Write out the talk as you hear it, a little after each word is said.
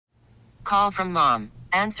Call from mom.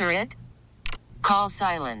 Answer it. Call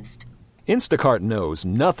silenced. Instacart knows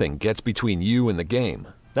nothing gets between you and the game.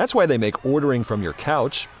 That's why they make ordering from your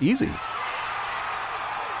couch easy.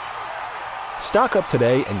 Stock up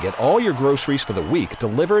today and get all your groceries for the week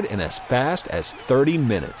delivered in as fast as 30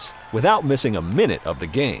 minutes without missing a minute of the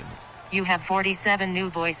game. You have 47 new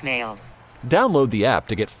voicemails. Download the app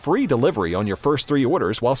to get free delivery on your first 3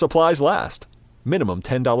 orders while supplies last. Minimum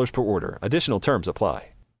 $10 per order. Additional terms apply.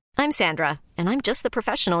 I'm Sandra, and I'm just the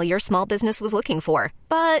professional your small business was looking for.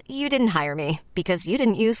 But you didn't hire me because you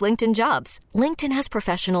didn't use LinkedIn Jobs. LinkedIn has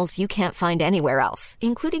professionals you can't find anywhere else,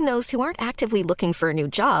 including those who aren't actively looking for a new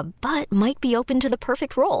job, but might be open to the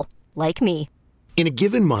perfect role, like me. In a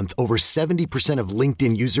given month, over 70% of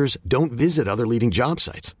LinkedIn users don't visit other leading job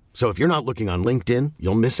sites. So if you're not looking on LinkedIn,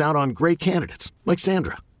 you'll miss out on great candidates like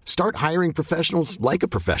Sandra. Start hiring professionals like a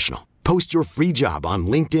professional. Post your free job on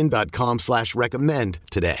linkedin.com/recommend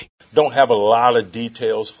today. Don't have a lot of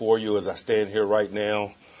details for you as I stand here right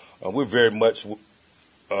now. We're very much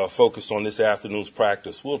focused on this afternoon's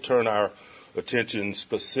practice. We'll turn our attention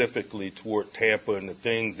specifically toward Tampa and the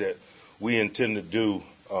things that we intend to do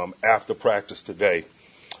after practice today.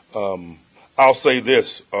 I'll say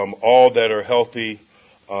this, all that are healthy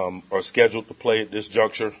are scheduled to play at this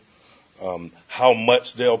juncture. How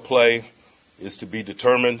much they'll play is to be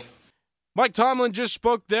determined. Mike Tomlin just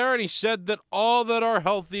spoke there, and he said that all that are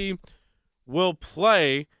healthy will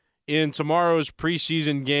play in tomorrow's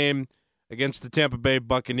preseason game against the Tampa Bay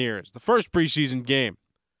Buccaneers, the first preseason game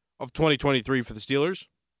of 2023 for the Steelers.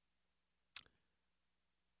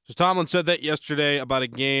 So Tomlin said that yesterday about a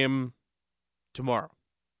game tomorrow.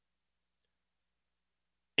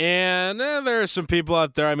 And there are some people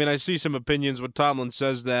out there, I see some opinions when Tomlin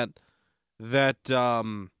says that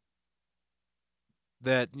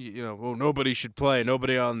nobody should play.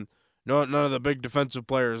 None of the big defensive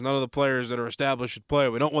players, none of the players that are established should play.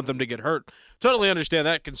 We don't want them to get hurt. Totally understand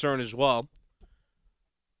that concern as well.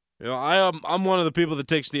 I'm one of the people that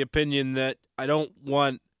takes the opinion that I don't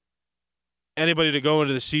want anybody to go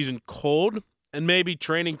into the season cold, and maybe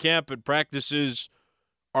training camp and practices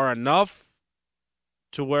are enough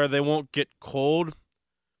to where they won't get cold.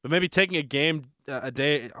 But maybe taking a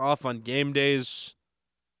day off on game days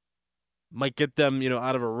might get them,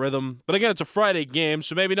 out of a rhythm. But again, it's a Friday game,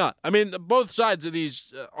 so maybe not. Both sides of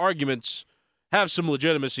these arguments have some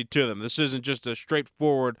legitimacy to them. This isn't just a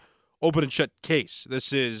straightforward open and shut case.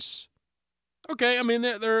 This is okay.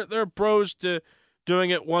 There are pros to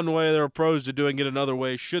doing it one way. There are pros to doing it another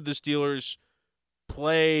way. Should the Steelers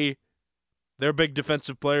play their big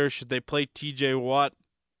defensive players? Should they play T.J. Watt?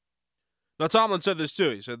 Now, Tomlin said this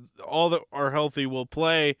too. He said all that are healthy will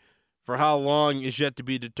play. For how long is yet to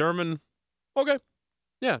be determined. Okay.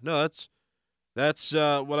 Yeah, no, that's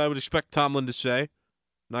what I would expect Tomlin to say.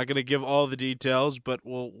 Not going to give all the details, but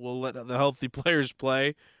we'll let the healthy players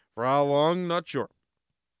play. For how long? Not sure.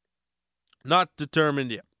 Not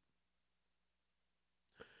determined yet.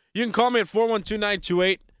 You can call me at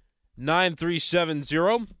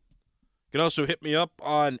 412-928-9370. You can also hit me up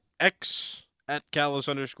on X at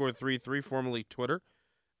Callis_33, formerly Twitter.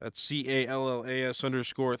 That's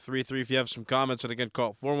CALLAS_33. If you have some comments, and again,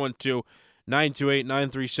 call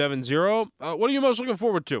 412-928-9370. What are you most looking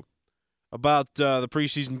forward to about the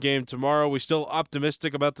preseason game tomorrow? We still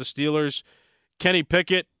optimistic about the Steelers. Kenny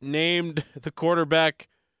Pickett named the quarterback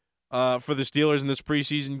for the Steelers in this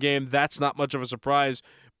preseason game. That's not much of a surprise.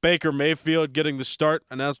 Baker Mayfield getting the start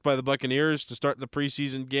announced by the Buccaneers to start in the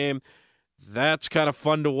preseason game. That's kind of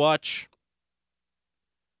fun to watch.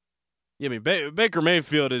 Yeah, Baker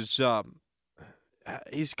Mayfield is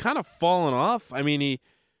he's kind of fallen off. He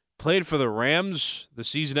played for the Rams the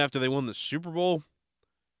season after they won the Super Bowl.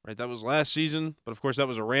 Right, that was last season. But, of course, that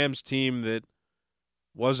was a Rams team that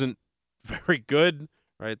wasn't very good,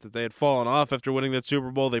 right, that they had fallen off after winning that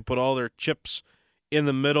Super Bowl. They put all their chips in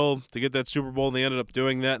the middle to get that Super Bowl, and they ended up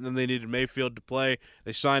doing that, and then they needed Mayfield to play.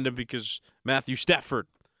 They signed him because Matthew Stafford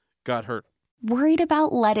got hurt. Worried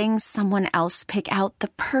about letting someone else pick out the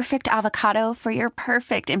perfect avocado for your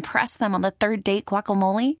perfect impress them on the third date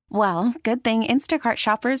guacamole? Well, good thing Instacart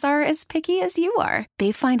shoppers are as picky as you are.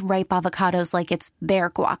 They find ripe avocados like it's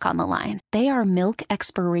their guac on the line. They are milk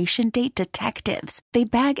expiration date detectives. They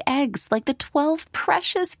bag eggs like the 12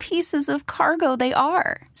 precious pieces of cargo they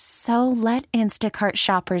are. So let Instacart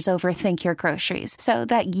shoppers overthink your groceries so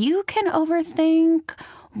that you can overthink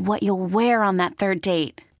what you'll wear on that third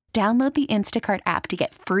date. Download the Instacart app to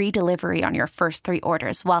get free delivery on your first 3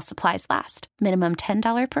 orders while supplies last. Minimum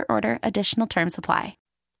 $10 per order. Additional terms apply.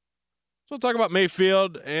 So we'll talk about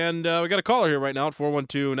Mayfield, and we got a caller here right now at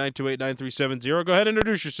 412-928-9370. Go ahead and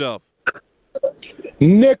introduce yourself.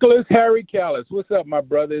 Nicholas Harry Callis. What's up, my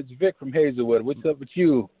brother? It's Vic from Hazelwood. What's up with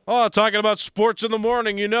you? Oh, talking about sports in the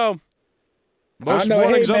morning, you know. Most I know.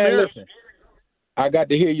 mornings hey, man, I'm here. Listen, I got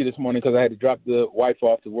to hear you this morning because I had to drop the wife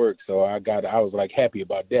off to work, so I was like happy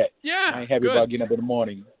about that. Yeah, I ain't happy good. about getting up in the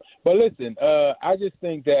morning. But listen, I just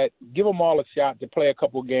think that give them all a shot to play a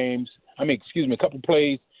couple games. A couple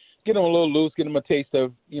plays. Get them a little loose. Get them a taste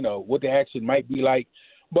of what the action might be like.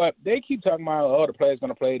 But they keep talking about the player's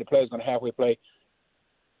going to play. The player's going to halfway play.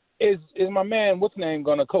 Is my man, what's his name,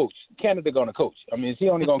 going to coach? Canada going to coach? I mean, is he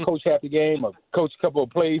only going to coach half the game or coach a couple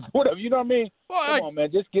of plays, whatever? You know what I mean? Well, Come on,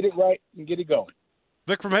 man. Just get it right and get it going.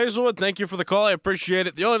 Vic from Hazelwood, thank you for the call. I appreciate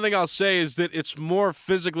it. The only thing I'll say is that it's more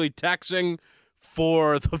physically taxing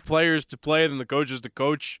for the players to play than the coaches to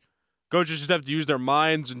coach. Coaches just have to use their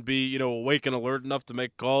minds and be, awake and alert enough to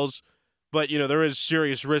make calls. But, there is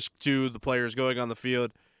serious risk to the players going on the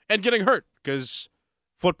field and getting hurt because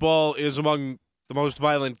football is among the most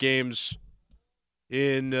violent games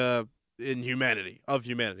in humanity,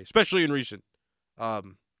 especially in recent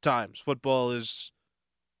times. Football is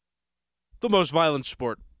the most violent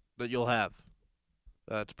sport that you'll have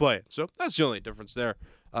to play it. So that's the only difference there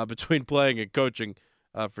between playing and coaching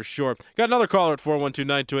for sure. Got another caller at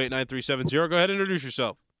 412-928-9370. Go ahead and introduce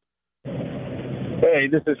yourself. Hey,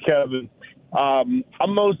 this is Kevin. I'm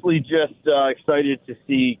mostly just excited to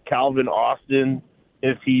see Calvin Austin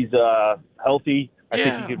if he's healthy. I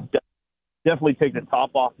think he could definitely take the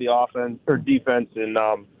top off the offense or defense and,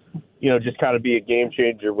 just kind of be a game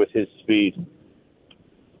changer with his speed.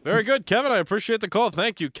 Very good, Kevin. I appreciate the call.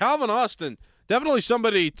 Thank you. Calvin Austin, definitely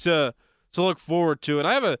somebody to look forward to. And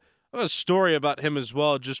I have a story about him as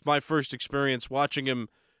well, just my first experience watching him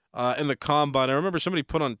in the Combine. I remember somebody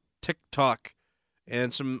put on TikTok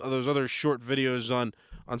and some of those other short videos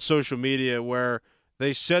on social media where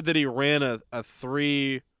they said that he ran a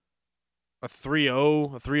 3.0, a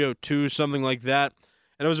 3.02, something like that.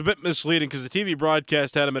 And it was a bit misleading because the TV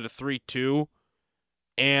broadcast had him at a 3.2.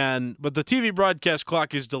 But the TV broadcast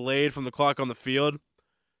clock is delayed from the clock on the field.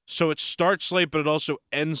 So it starts late, but it also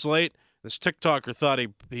ends late. This TikToker thought he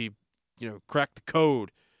cracked the code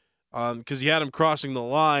because he had him crossing the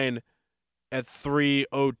line at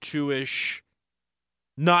 3.02-ish,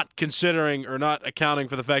 not considering or not accounting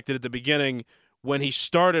for the fact that at the beginning, when he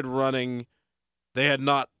started running, they had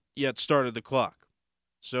not yet started the clock.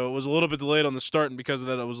 So it was a little bit delayed on the start, and because of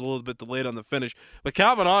that, it was a little bit delayed on the finish. But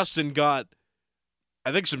Calvin Austin got,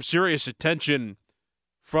 I think, some serious attention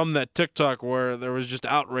from that TikTok where there was just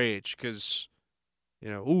outrage because,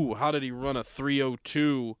 how did he run a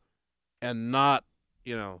 3.02 and not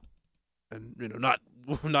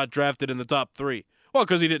drafted in the top 3? Well,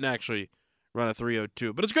 because he didn't actually run a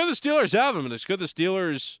 3.02. But it's good the Steelers have him, and it's good the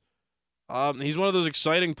Steelers. He's one of those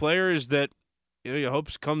exciting players that you hope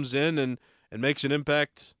comes in and makes an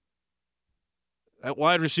impact at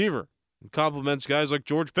wide receiver and compliments guys like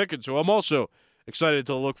George Pickett. So I'm also excited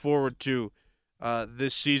to look forward to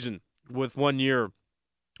this season with 1 year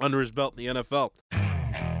under his belt in the NFL.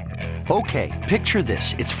 Okay, picture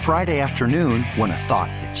this. It's Friday afternoon when a thought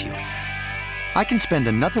hits you. I can spend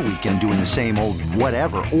another weekend doing the same old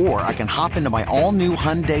whatever, or I can hop into my all-new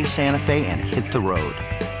Hyundai Santa Fe and hit the road.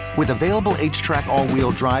 With available H-Track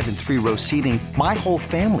all-wheel drive and 3-row seating, my whole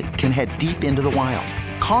family can head deep into the wild.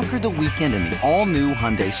 Conquer the weekend in the all-new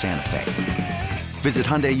Hyundai Santa Fe. Visit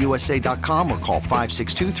HyundaiUSA.com or call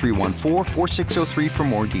 562-314-4603 for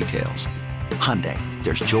more details. Hyundai,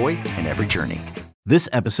 there's joy in every journey. This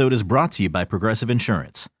episode is brought to you by Progressive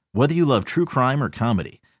Insurance. Whether you love true crime or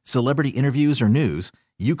comedy, celebrity interviews or news,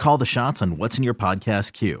 you call the shots on what's in your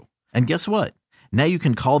podcast queue. And guess what? Now you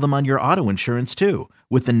can call them on your auto insurance too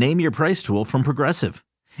with the Name Your Price tool from Progressive.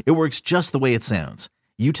 It works just the way it sounds.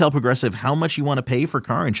 You tell Progressive how much you want to pay for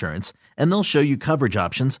car insurance, and they'll show you coverage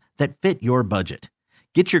options that fit your budget.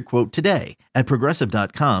 Get your quote today at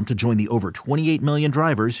Progressive.com to join the over 28 million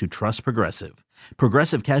drivers who trust Progressive.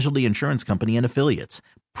 Progressive Casualty Insurance Company and Affiliates.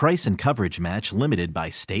 Price and coverage match limited by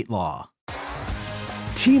state law.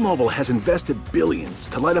 T-Mobile has invested billions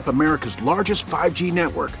to light up America's largest 5G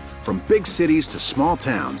network, from big cities to small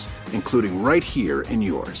towns, including right here in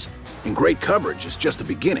yours. And great coverage is just the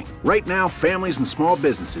beginning. Right now, families and small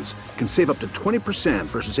businesses can save up to 20%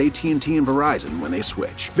 versus AT&T and Verizon when they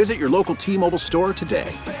switch. Visit your local T-Mobile store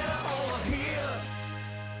today.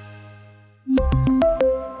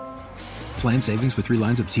 Plan savings with 3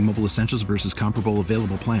 lines of T-Mobile Essentials versus comparable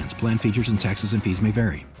available plans. Plan features and taxes and fees may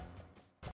vary.